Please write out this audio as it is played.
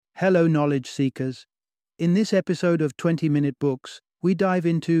Hello, knowledge seekers. In this episode of 20-Minute Books, we dive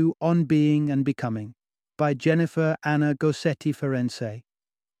into On Being and Becoming by Jennifer Anna Gossetti Ferenczi.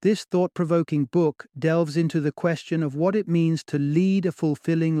 This thought-provoking book delves into the question of what it means to lead a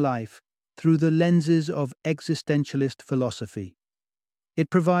fulfilling life through the lenses of existentialist philosophy.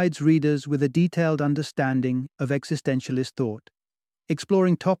 It provides readers with a detailed understanding of existentialist thought,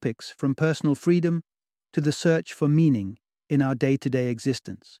 exploring topics from personal freedom to the search for meaning in our day-to-day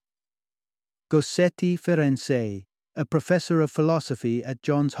existence. Gossetti Ferenczi, a professor of philosophy at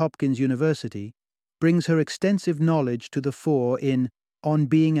Johns Hopkins University, brings her extensive knowledge to the fore in On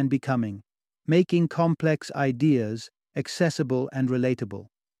Being and Becoming, making complex ideas accessible and relatable.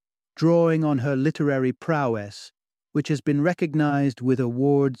 Drawing on her literary prowess, which has been recognized with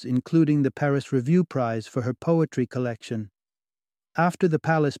awards including the Paris Review Prize for her poetry collection. After the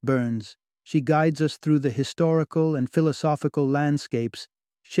Palace Burns, she guides us through the historical and philosophical landscapes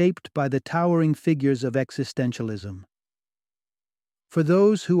shaped by the towering figures of existentialism. For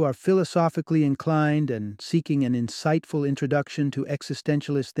those who are philosophically inclined and seeking an insightful introduction to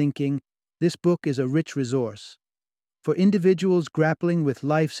existentialist thinking, this book is a rich resource. For individuals grappling with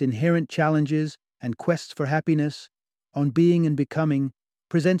life's inherent challenges and quests for happiness, On Being and Becoming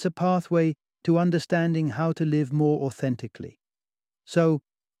presents a pathway to understanding how to live more authentically. So,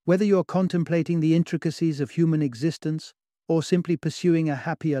 whether you're contemplating the intricacies of human existence or simply pursuing a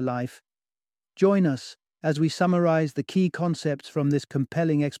happier life, join us as we summarize the key concepts from this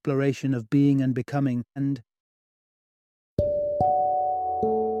compelling exploration of being and becoming. And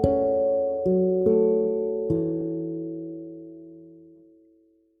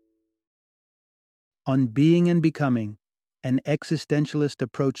On Being and Becoming, an existentialist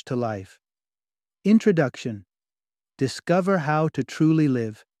approach to life. Introduction. Discover how to truly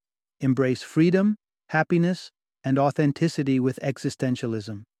live. Embrace freedom, happiness, and authenticity with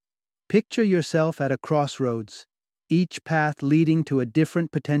existentialism. Picture yourself at a crossroads, each path leading to a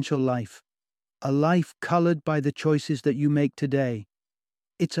different potential life. A life colored by the choices that you make today.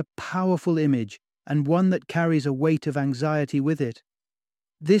 It's a powerful image, and one that carries a weight of anxiety with it.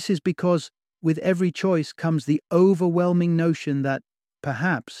 This is because with every choice comes the overwhelming notion that,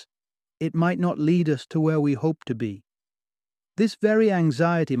 perhaps, it might not lead us to where we hope to be. This very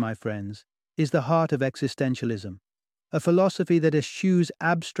anxiety, my friends, is the heart of existentialism, a philosophy that eschews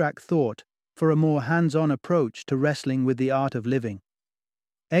abstract thought for a more hands-on approach to wrestling with the art of living.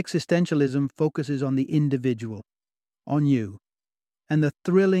 Existentialism focuses on the individual, on you, and the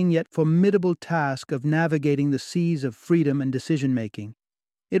thrilling yet formidable task of navigating the seas of freedom and decision-making.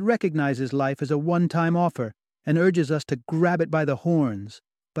 It recognizes life as a one-time offer and urges us to grab it by the horns.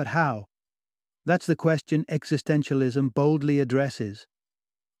 But how? That's the question existentialism boldly addresses.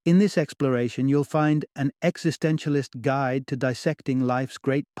 In this exploration, you'll find an existentialist guide to dissecting life's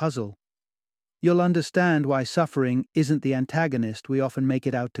great puzzle. You'll understand why suffering isn't the antagonist we often make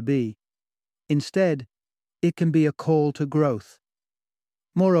it out to be. Instead, it can be a call to growth.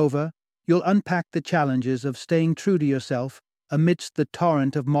 Moreover, you'll unpack the challenges of staying true to yourself amidst the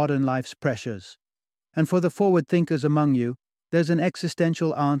torrent of modern life's pressures. And for the forward thinkers among you, there's an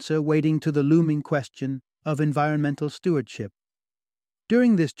existential answer waiting to the looming question of environmental stewardship.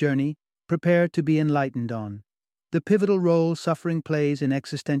 During this journey, prepare to be enlightened on the pivotal role suffering plays in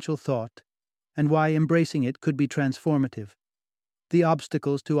existential thought and why embracing it could be transformative, the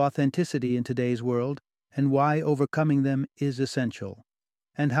obstacles to authenticity in today's world and why overcoming them is essential,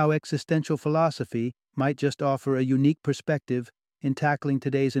 and how existential philosophy might just offer a unique perspective in tackling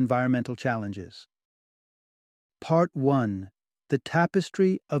today's environmental challenges. Part 1. The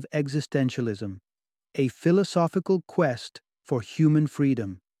Tapestry of Existentialism, a philosophical quest for human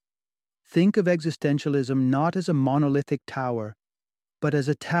freedom. Think of existentialism not as a monolithic tower, but as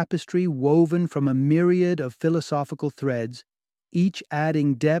a tapestry woven from a myriad of philosophical threads, each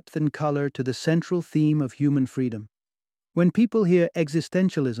adding depth and color to the central theme of human freedom. When people hear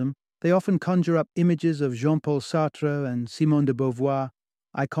existentialism, they often conjure up images of Jean-Paul Sartre and Simone de Beauvoir,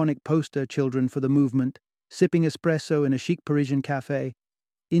 iconic poster children for the movement, sipping espresso in a chic Parisian cafe.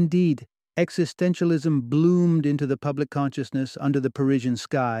 Indeed, existentialism bloomed into the public consciousness under the Parisian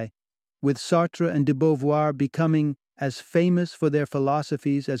sky, with Sartre and de Beauvoir becoming as famous for their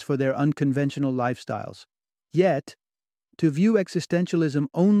philosophies as for their unconventional lifestyles. Yet, to view existentialism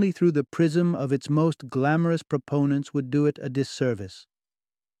only through the prism of its most glamorous proponents would do it a disservice.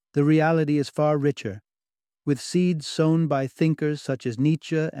 The reality is far richer, with seeds sown by thinkers such as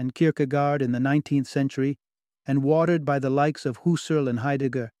Nietzsche and Kierkegaard in the 19th century, and watered by the likes of Husserl and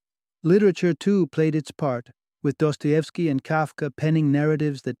Heidegger. Literature, too, played its part, with Dostoevsky and Kafka penning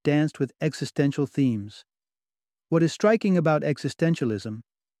narratives that danced with existential themes. What is striking about existentialism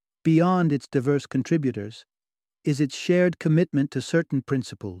beyond its diverse contributors, is its shared commitment to certain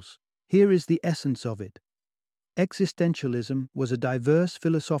principles. Here is the essence of it. Existentialism was a diverse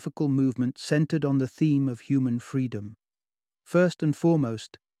philosophical movement centered on the theme of human freedom. First and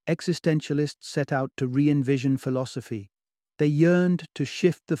foremost, existentialists set out to re-envision philosophy. They yearned to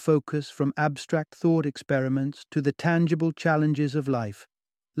shift the focus from abstract thought experiments to the tangible challenges of life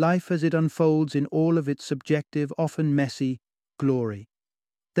as it unfolds in all of its subjective, often messy, glory.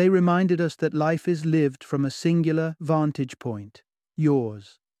 They reminded us that life is lived from a singular vantage point,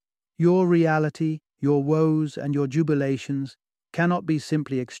 yours. Your reality, your woes, and your jubilations cannot be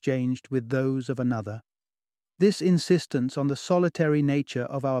simply exchanged with those of another. This insistence on the solitary nature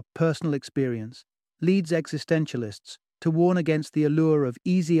of our personal experience leads existentialists to warn against the allure of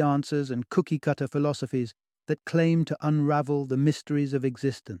easy answers and cookie-cutter philosophies that claim to unravel the mysteries of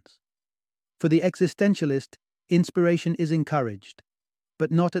existence. For the existentialist, inspiration is encouraged,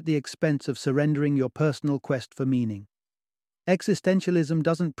 but not at the expense of surrendering your personal quest for meaning. Existentialism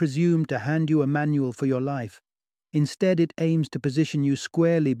doesn't presume to hand you a manual for your life. Instead, it aims to position you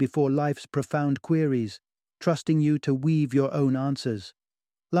squarely before life's profound queries, trusting you to weave your own answers.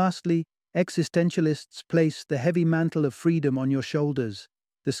 Lastly, existentialists place the heavy mantle of freedom on your shoulders.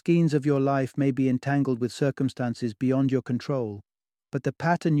 The skeins of your life may be entangled with circumstances beyond your control, but the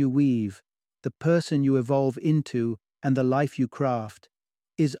pattern you weave, the person you evolve into, and the life you craft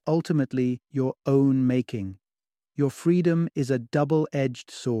is ultimately your own making. Your freedom is a double-edged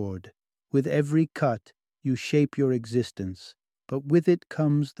sword. With every cut, you shape your existence, but with it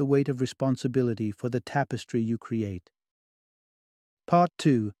comes the weight of responsibility for the tapestry you create. Part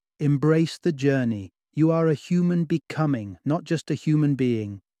 2. Embrace the journey. You are a human becoming, not just a human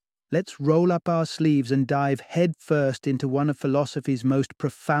being. Let's roll up our sleeves and dive headfirst into one of philosophy's most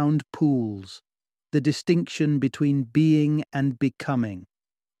profound pools, the distinction between being and becoming.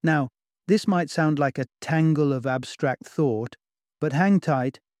 Now, this might sound like a tangle of abstract thought, but hang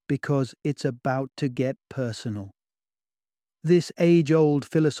tight because it's about to get personal. This age-old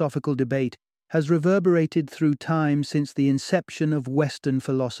philosophical debate has reverberated through time since the inception of Western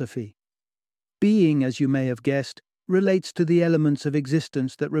philosophy. Being, as you may have guessed, relates to the elements of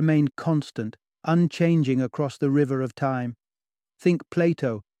existence that remain constant, unchanging across the river of time. Think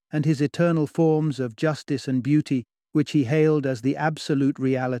Plato and his eternal forms of justice and beauty, which he hailed as the absolute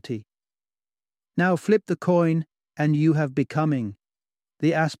reality. Now flip the coin, and you have becoming,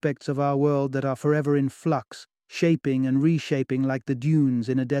 the aspects of our world that are forever in flux, shaping and reshaping like the dunes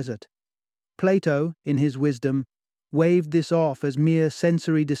in a desert. Plato, in his wisdom, waved this off as mere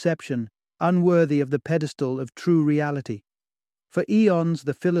sensory deception, unworthy of the pedestal of true reality. For eons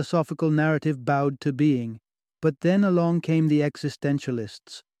the philosophical narrative bowed to being, but then along came the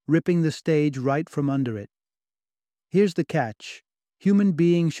existentialists, ripping the stage right from under it. Here's the catch. Human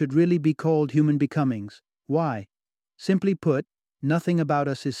beings should really be called human becomings. Why? Simply put, nothing about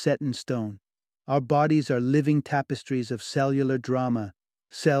us is set in stone. Our bodies are living tapestries of cellular drama,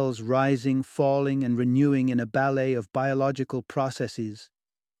 cells rising, falling, and renewing in a ballet of biological processes.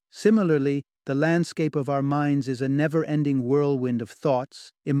 Similarly, the landscape of our minds is a never-ending whirlwind of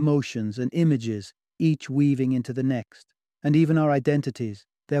thoughts, emotions, and images, each weaving into the next. And even our identities,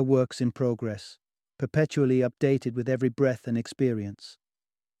 they're works in progress, perpetually updated with every breath and experience.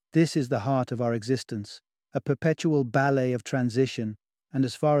 This is the heart of our existence, a perpetual ballet of transition, and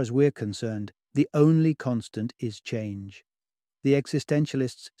as far as we're concerned, the only constant is change. The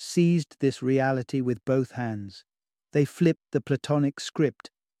existentialists seized this reality with both hands. They flipped the Platonic script,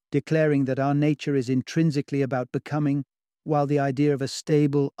 declaring that our nature is intrinsically about becoming, while the idea of a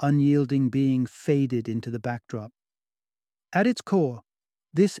stable, unyielding being faded into the backdrop. At its core,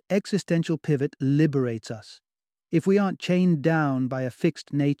 this existential pivot liberates us. If we aren't chained down by a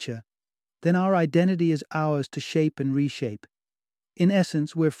fixed nature, then our identity is ours to shape and reshape. In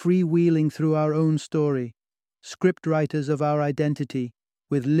essence, we're freewheeling through our own story, scriptwriters of our identity,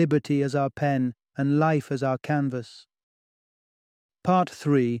 with liberty as our pen and life as our canvas. Part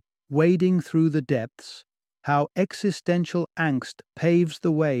 3. Wading Through the Depths. How Existential Angst Paves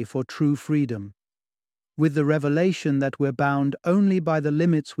the Way for True Freedom. With the revelation that we're bound only by the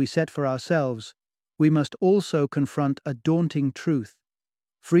limits we set for ourselves, we must also confront a daunting truth.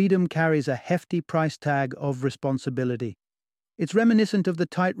 Freedom carries a hefty price tag of responsibility. It's reminiscent of the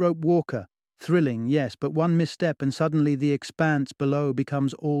tightrope walker. Thrilling, yes, but one misstep and suddenly the expanse below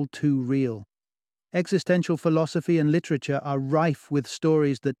becomes all too real. Existential philosophy and literature are rife with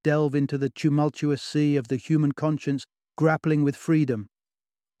stories that delve into the tumultuous sea of the human conscience grappling with freedom.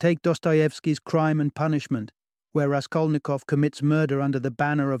 Take Dostoevsky's Crime and Punishment, where Raskolnikov commits murder under the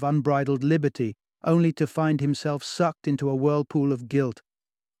banner of unbridled liberty, only to find himself sucked into a whirlpool of guilt.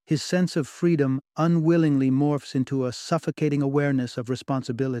 his sense of freedom unwillingly morphs into a suffocating awareness of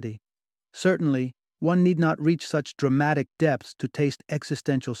responsibility. Certainly, one need not reach such dramatic depths to taste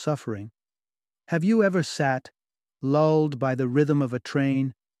existential suffering. Have you ever sat, lulled by the rhythm of a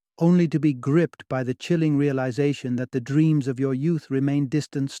train, only to be gripped by the chilling realization that the dreams of your youth remain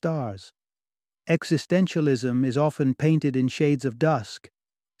distant stars? Existentialism is often painted in shades of dusk,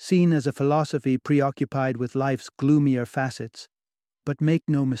 seen as a philosophy preoccupied with life's gloomier facets. But make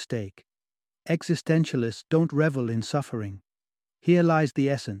no mistake, existentialists don't revel in suffering. Here lies the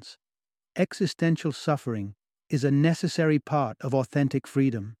essence. Existential suffering is a necessary part of authentic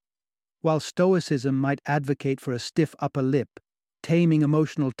freedom. While Stoicism might advocate for a stiff upper lip, taming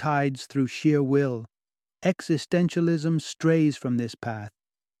emotional tides through sheer will, existentialism strays from this path.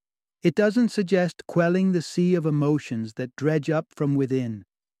 It doesn't suggest quelling the sea of emotions that dredge up from within,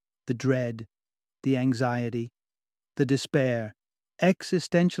 the dread, the anxiety, the despair.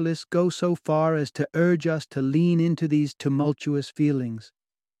 Existentialists go so far as to urge us to lean into these tumultuous feelings.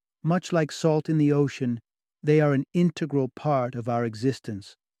 Much like salt in the ocean, they are an integral part of our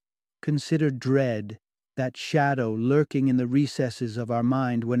existence. Consider dread, that shadow lurking in the recesses of our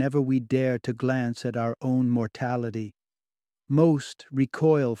mind whenever we dare to glance at our own mortality. Most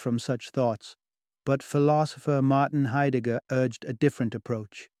recoil from such thoughts, but philosopher Martin Heidegger urged a different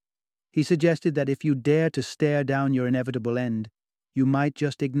approach. He suggested that if you dare to stare down your inevitable end, you might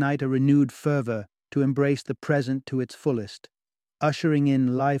just ignite a renewed fervor to embrace the present to its fullest, ushering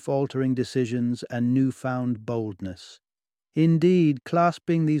in life-altering decisions and newfound boldness. Indeed,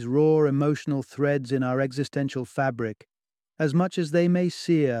 clasping these raw emotional threads in our existential fabric, as much as they may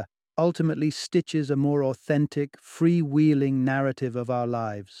sear, ultimately stitches a more authentic, freewheeling narrative of our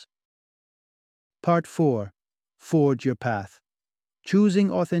lives. Part 4. Forge your path.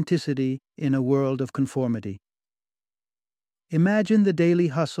 Choosing authenticity in a world of conformity. Imagine the daily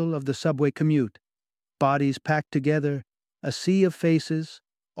hustle of the subway commute, bodies packed together, a sea of faces,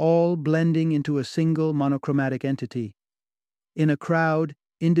 all blending into a single monochromatic entity. In a crowd,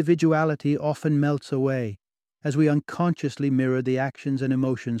 individuality often melts away, as we unconsciously mirror the actions and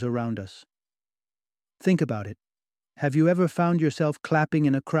emotions around us. Think about it. Have you ever found yourself clapping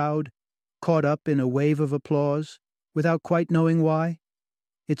in a crowd, caught up in a wave of applause, without quite knowing why?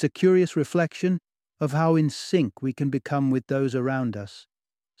 It's a curious reflection of how in sync we can become with those around us,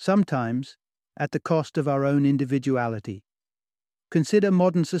 sometimes at the cost of our own individuality. Consider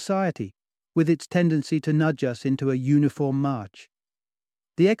modern society, with its tendency to nudge us into a uniform march.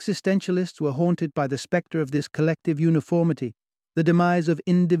 The existentialists were haunted by the specter of this collective uniformity, the demise of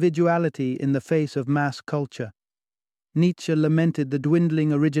individuality in the face of mass culture. Nietzsche lamented the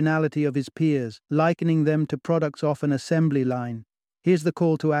dwindling originality of his peers, likening them to products off an assembly line. Here's the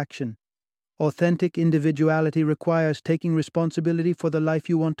call to action. Authentic individuality requires taking responsibility for the life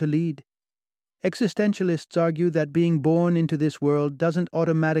you want to lead. Existentialists argue that being born into this world doesn't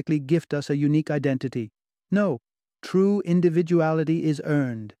automatically gift us a unique identity. No, true individuality is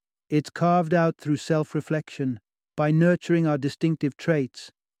earned. It's carved out through self-reflection, by nurturing our distinctive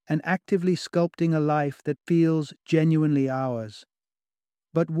traits, and actively sculpting a life that feels genuinely ours.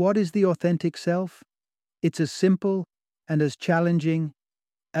 But what is the authentic self? It's as simple and as challenging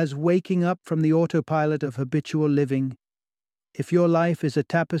as waking up from the autopilot of habitual living. If your life is a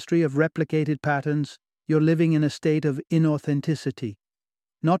tapestry of replicated patterns, you're living in a state of inauthenticity.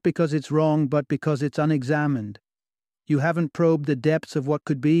 Not because it's wrong, but because it's unexamined. You haven't probed the depths of what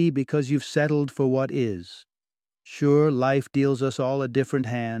could be because you've settled for what is. Sure, life deals us all a different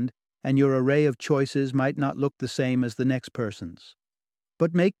hand, and your array of choices might not look the same as the next person's.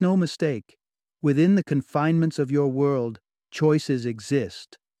 But make no mistake, within the confinements of your world, choices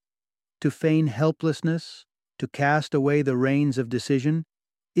exist. To feign helplessness, to cast away the reins of decision,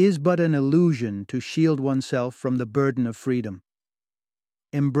 is but an illusion to shield oneself from the burden of freedom.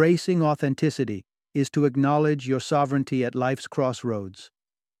 Embracing authenticity is to acknowledge your sovereignty at life's crossroads,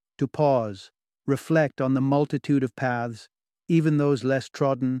 to pause, reflect on the multitude of paths, even those less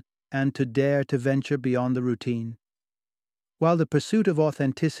trodden, and to dare to venture beyond the routine. While the pursuit of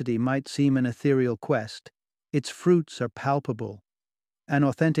authenticity might seem an ethereal quest, its fruits are palpable. An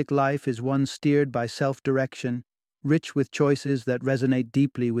authentic life is one steered by self-direction, rich with choices that resonate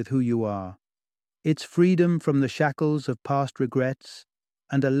deeply with who you are. It's freedom from the shackles of past regrets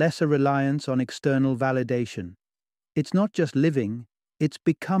and a lesser reliance on external validation. It's not just living, it's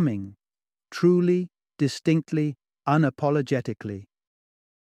becoming, truly, distinctly, unapologetically.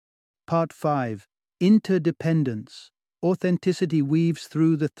 Part 5. Interdependence. Authenticity weaves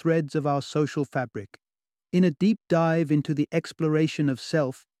through the threads of our social fabric. In a deep dive into the exploration of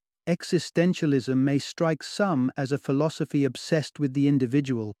self, Existentialism may strike some as a philosophy obsessed with the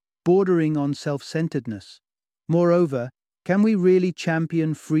individual, bordering on self-centeredness. Moreover, can we really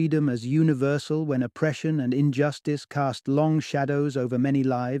champion freedom as universal when oppression and injustice cast long shadows over many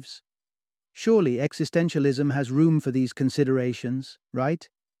lives? Surely existentialism has room for these considerations, right?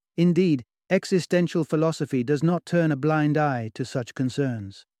 Indeed, existential philosophy does not turn a blind eye to such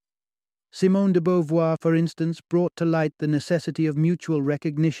concerns. Simone de Beauvoir, for instance, brought to light the necessity of mutual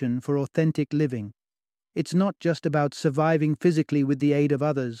recognition for authentic living. It's not just about surviving physically with the aid of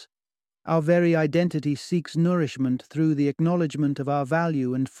others. Our very identity seeks nourishment through the acknowledgement of our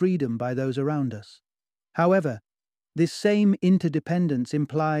value and freedom by those around us. However, this same interdependence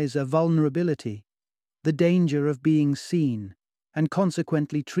implies a vulnerability, the danger of being seen, and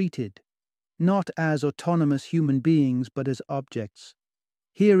consequently treated, not as autonomous human beings but as objects.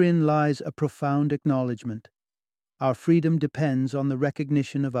 Herein lies a profound acknowledgement. Our freedom depends on the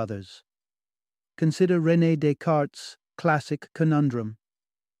recognition of others. Consider René Descartes' classic conundrum.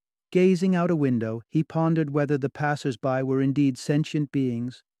 Gazing out a window, he pondered whether the passers-by were indeed sentient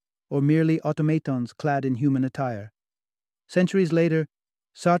beings or merely automatons clad in human attire. Centuries later,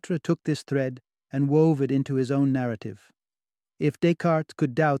 Sartre took this thread and wove it into his own narrative. If Descartes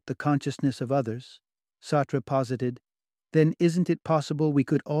could doubt the consciousness of others, Sartre posited, then isn't it possible we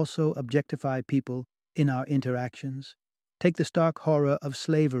could also objectify people in our interactions? Take the stark horror of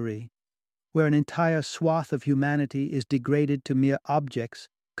slavery, where an entire swath of humanity is degraded to mere objects,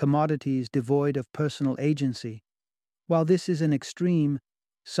 commodities devoid of personal agency. While this is an extreme,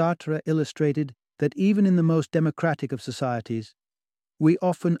 Sartre illustrated that even in the most democratic of societies, we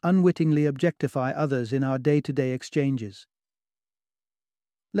often unwittingly objectify others in our day-to-day exchanges.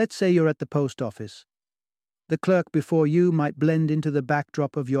 Let's say you're at the post office. The clerk before you might blend into the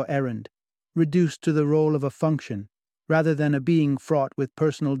backdrop of your errand, reduced to the role of a function, rather than a being fraught with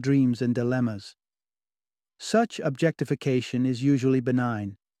personal dreams and dilemmas. Such objectification is usually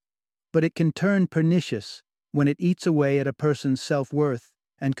benign, but it can turn pernicious when it eats away at a person's self-worth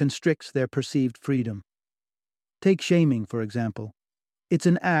and constricts their perceived freedom. Take shaming, for example. It's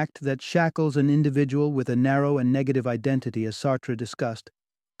an act that shackles an individual with a narrow and negative identity, as Sartre discussed,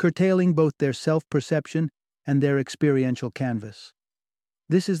 curtailing both their self-perception and their experiential canvas.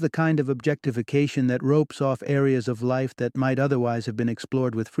 This is the kind of objectification that ropes off areas of life that might otherwise have been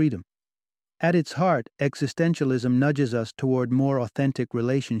explored with freedom. At its heart, existentialism nudges us toward more authentic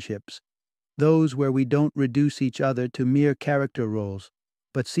relationships, those where we don't reduce each other to mere character roles,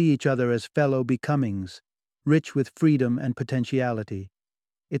 but see each other as fellow becomings, rich with freedom and potentiality.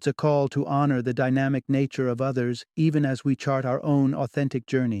 It's a call to honor the dynamic nature of others even as we chart our own authentic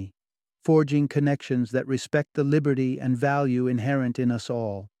journey, forging connections that respect the liberty and value inherent in us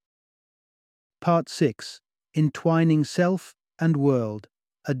all. Part 6. Entwining Self and World,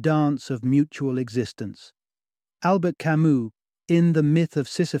 a Dance of Mutual Existence. Albert Camus, in The Myth of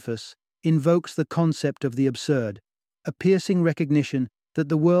Sisyphus, invokes the concept of the absurd, a piercing recognition that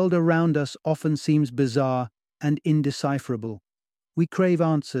the world around us often seems bizarre and indecipherable. We crave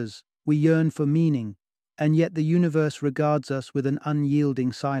answers, we yearn for meaning, and yet the universe regards us with an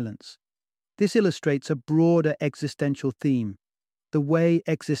unyielding silence. This illustrates a broader existential theme. The way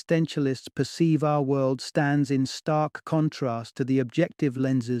existentialists perceive our world stands in stark contrast to the objective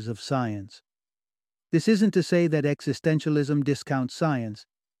lenses of science. This isn't to say that existentialism discounts science,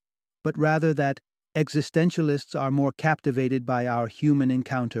 but rather that existentialists are more captivated by our human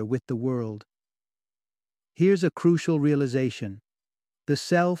encounter with the world. Here's a crucial realization. The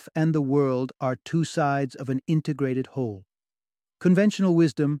self and the world are two sides of an integrated whole. Conventional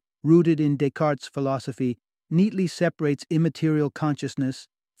wisdom, rooted in Descartes' philosophy, neatly separates immaterial consciousness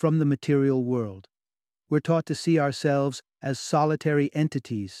from the material world. We're taught to see ourselves as solitary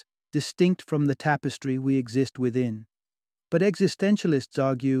entities, distinct from the tapestry we exist within. But existentialists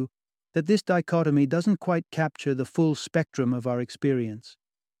argue that this dichotomy doesn't quite capture the full spectrum of our experience.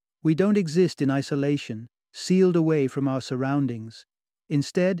 We don't exist in isolation, sealed away from our surroundings.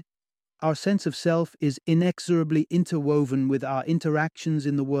 Instead, our sense of self is inexorably interwoven with our interactions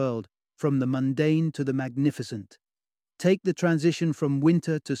in the world, from the mundane to the magnificent. Take the transition from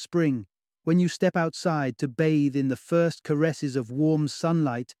winter to spring. When you step outside to bathe in the first caresses of warm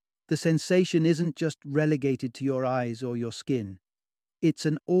sunlight, the sensation isn't just relegated to your eyes or your skin. It's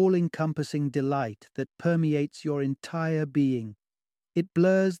an all-encompassing delight that permeates your entire being. It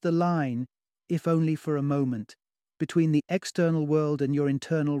blurs the line, if only for a moment, between the external world and your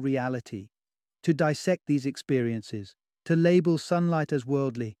internal reality. To dissect these experiences, to label sunlight as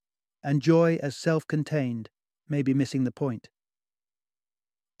worldly, and joy as self-contained, may be missing the point.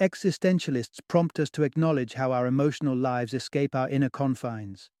 Existentialists prompt us to acknowledge how our emotional lives escape our inner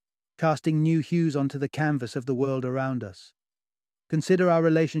confines. casting new hues onto the canvas of the world around us. Consider our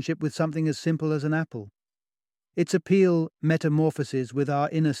relationship with something as simple as an apple. Its appeal metamorphoses with our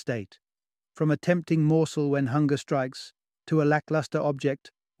inner state, from a tempting morsel when hunger strikes to a lackluster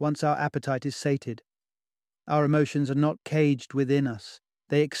object once our appetite is sated. Our emotions are not caged within us.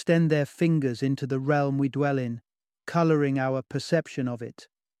 They extend their fingers into the realm we dwell in, coloring our perception of it.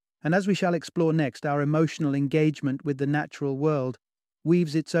 And as we shall explore next, our emotional engagement with the natural world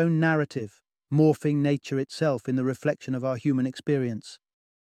weaves its own narrative, morphing nature itself in the reflection of our human experience.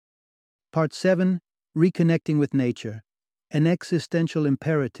 Part 7, Reconnecting with Nature, an existential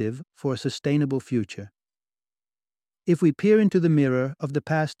imperative for a sustainable future. If we peer into the mirror of the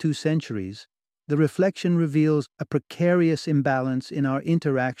past 2 centuries, the reflection reveals a precarious imbalance in our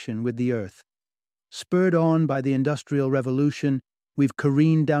interaction with the Earth. Spurred on by the Industrial Revolution, we've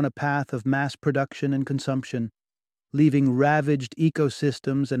careened down a path of mass production and consumption, leaving ravaged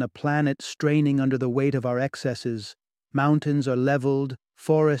ecosystems and a planet straining under the weight of our excesses. Mountains are leveled,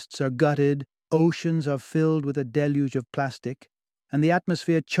 forests are gutted, oceans are filled with a deluge of plastic, and the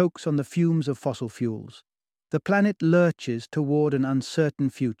atmosphere chokes on the fumes of fossil fuels. The planet lurches toward an uncertain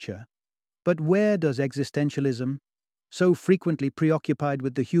future. But where does existentialism, so frequently preoccupied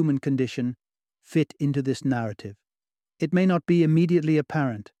with the human condition, fit into this narrative? It may not be immediately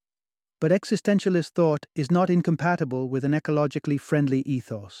apparent, but existentialist thought is not incompatible with an ecologically friendly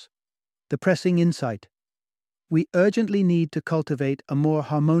ethos. The pressing insight: we urgently need to cultivate a more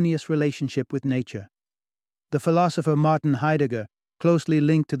harmonious relationship with nature. The philosopher Martin Heidegger, closely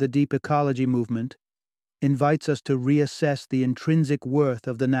linked to the deep ecology movement, invites us to reassess the intrinsic worth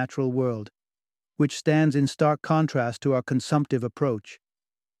of the natural world, which stands in stark contrast to our consumptive approach.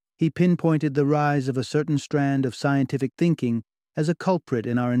 He pinpointed the rise of a certain strand of scientific thinking as a culprit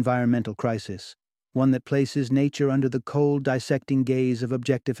in our environmental crisis, one that places nature under the cold, dissecting gaze of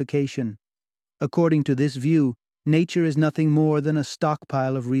objectification. According to this view, nature is nothing more than a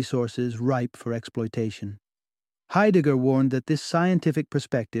stockpile of resources ripe for exploitation. Heidegger warned that this scientific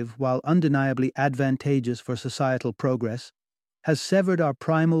perspective, while undeniably advantageous for societal progress, has severed our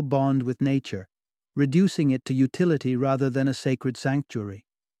primal bond with nature, reducing it to utility rather than a sacred sanctuary.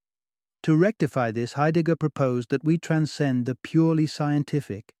 To rectify this, Heidegger proposed that we transcend the purely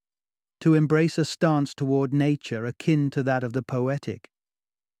scientific, to embrace a stance toward nature akin to that of the poetic.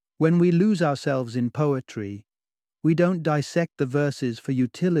 When we lose ourselves in poetry, we don't dissect the verses for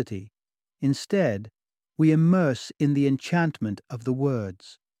utility. Instead, we immerse in the enchantment of the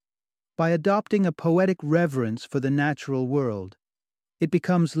words. By adopting a poetic reverence for the natural world, it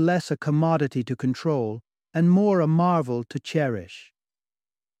becomes less a commodity to control and more a marvel to cherish.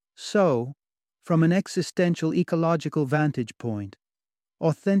 So, from an existential ecological vantage point,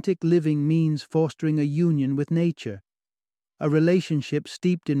 authentic living means fostering a union with nature, a relationship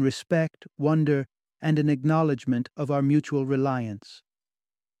steeped in respect, wonder, and an acknowledgement of our mutual reliance.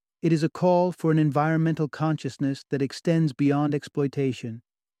 It is a call for an environmental consciousness that extends beyond exploitation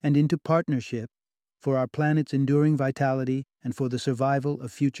and into partnership for our planet's enduring vitality and for the survival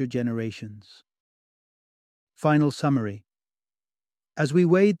of future generations. Final summary. As we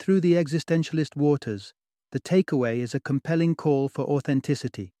wade through the existentialist waters, the takeaway is a compelling call for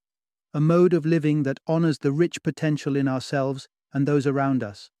authenticity, a mode of living that honors the rich potential in ourselves and those around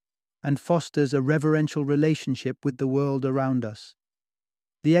us, and fosters a reverential relationship with the world around us.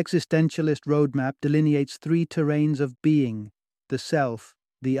 The existentialist roadmap delineates 3 terrains of being: the self,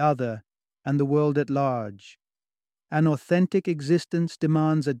 the other, and the world at large. An authentic existence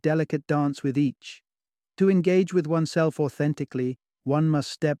demands a delicate dance with each. To engage with oneself authentically, one must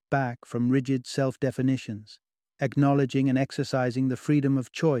step back from rigid self-definitions, acknowledging and exercising the freedom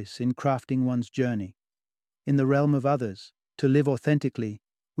of choice in crafting one's journey. In the realm of others, to live authentically,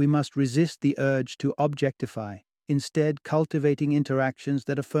 we must resist the urge to objectify, instead cultivating interactions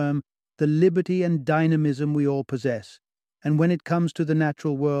that affirm the liberty and dynamism we all possess. And when it comes to the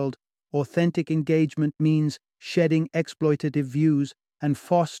natural world, authentic engagement means shedding exploitative views and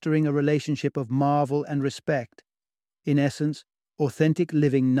fostering a relationship of marvel and respect. In essence, authentic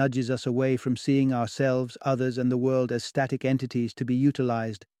living nudges us away from seeing ourselves, others, and the world as static entities to be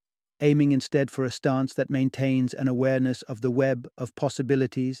utilized, aiming instead for a stance that maintains an awareness of the web of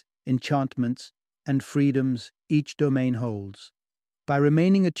possibilities, enchantments, and freedoms each domain holds. By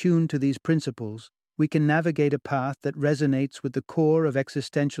remaining attuned to these principles, we can navigate a path that resonates with the core of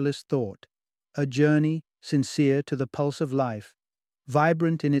existentialist thought, a journey sincere to the pulse of life,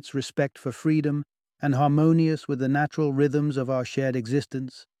 vibrant in its respect for freedom, and harmonious with the natural rhythms of our shared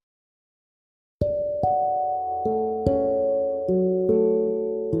existence.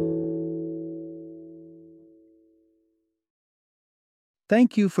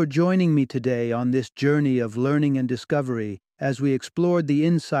 Thank you for joining me today on this journey of learning and discovery as we explored the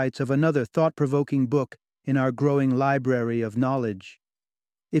insights of another thought-provoking book in our growing library of knowledge.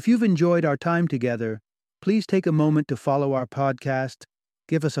 If you've enjoyed our time together, please take a moment to follow our podcast,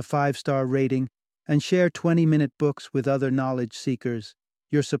 give us a 5-star rating, and share 20-minute books with other knowledge seekers.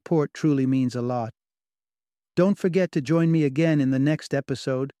 Your support truly means a lot. Don't forget to join me again in the next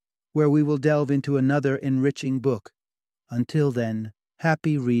episode, where we will delve into another enriching book. Until then,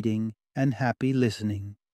 happy reading and happy listening.